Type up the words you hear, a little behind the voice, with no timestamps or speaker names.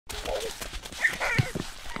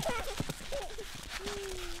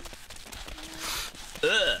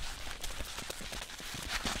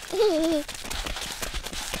Oh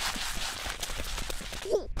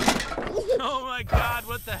my God,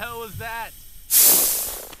 what the hell was that?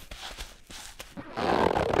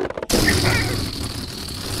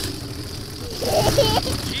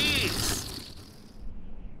 Jeez.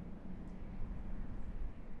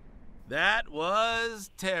 That was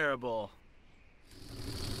terrible.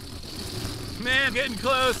 Man, getting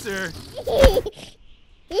closer.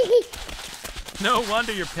 No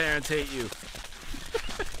wonder your parents hate you.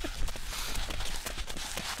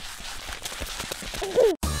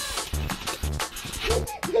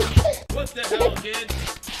 What the hell, kid?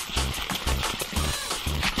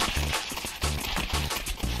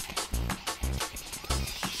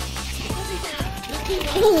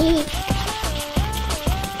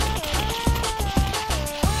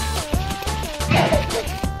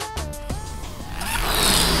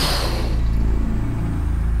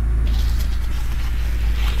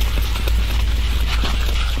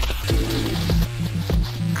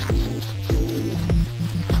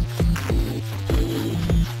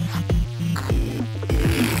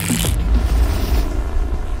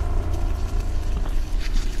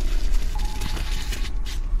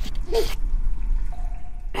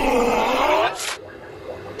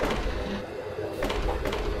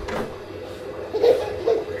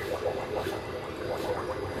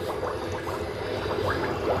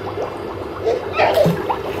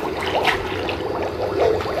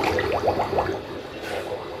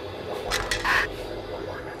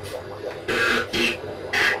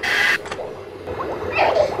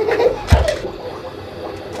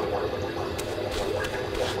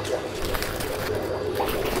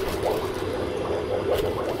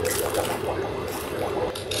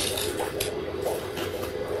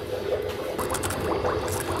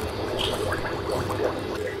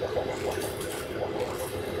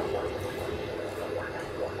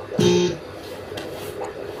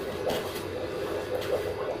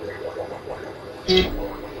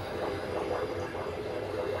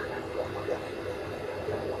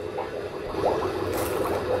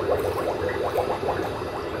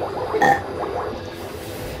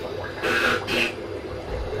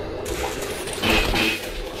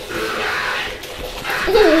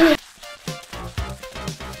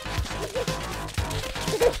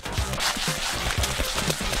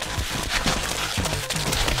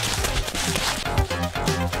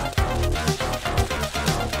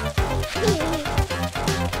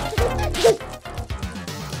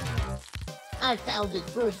 I found it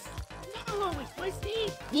first. No, it was me.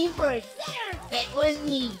 Me first. It was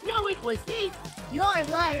me. No, it was me. You're a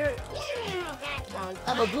liar. Yeah, that one.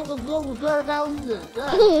 I'm a Google girl down here.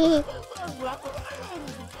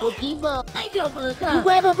 Well, keep up. I don't want to You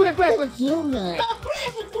grab a breakfast human.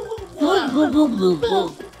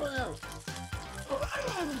 Go.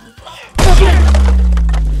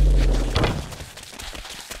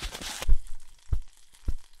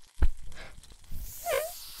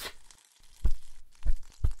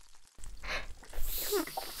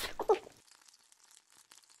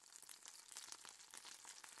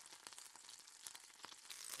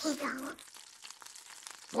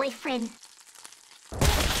 Boyfriend.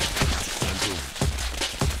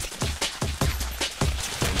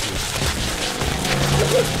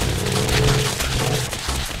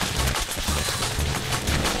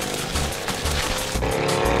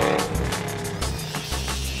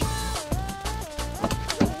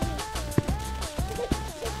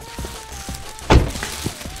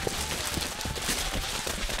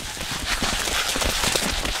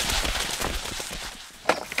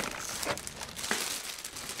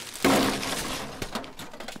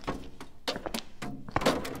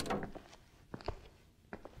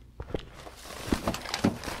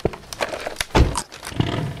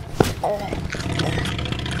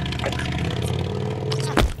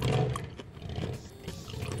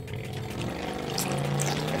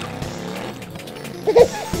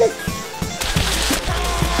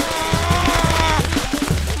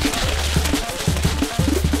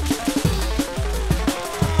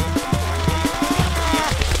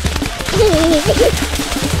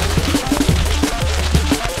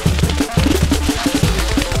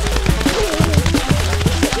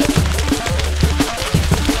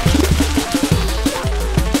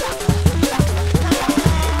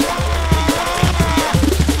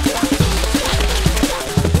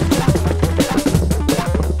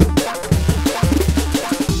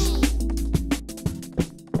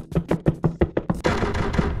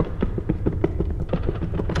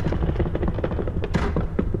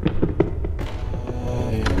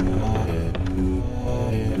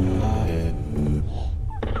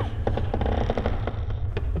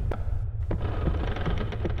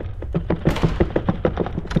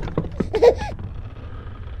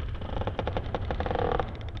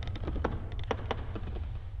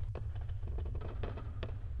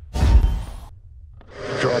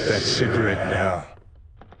 out that cigarette now.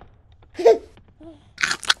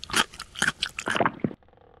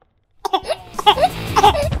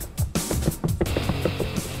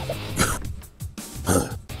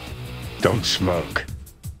 Don't smoke.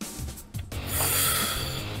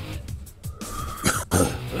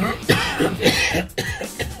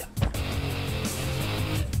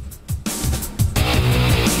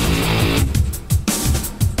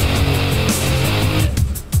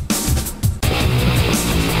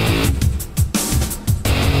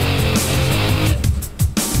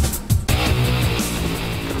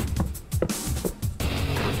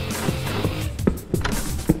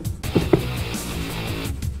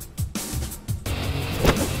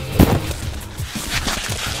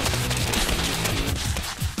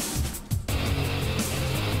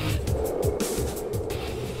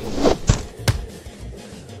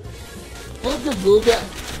 Booga booga.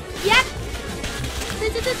 Yep.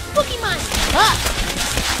 This is a spooky mine. Ah!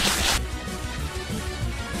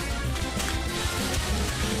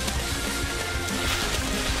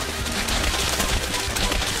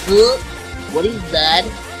 What is that?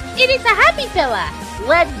 It is a happy fella.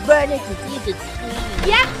 Let's burn it to see if it's screaming.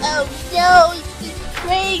 Yep. Oh no, it's a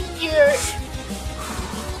stranger.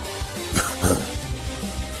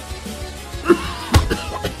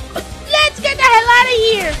 Let's get the hell out of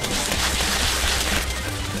here.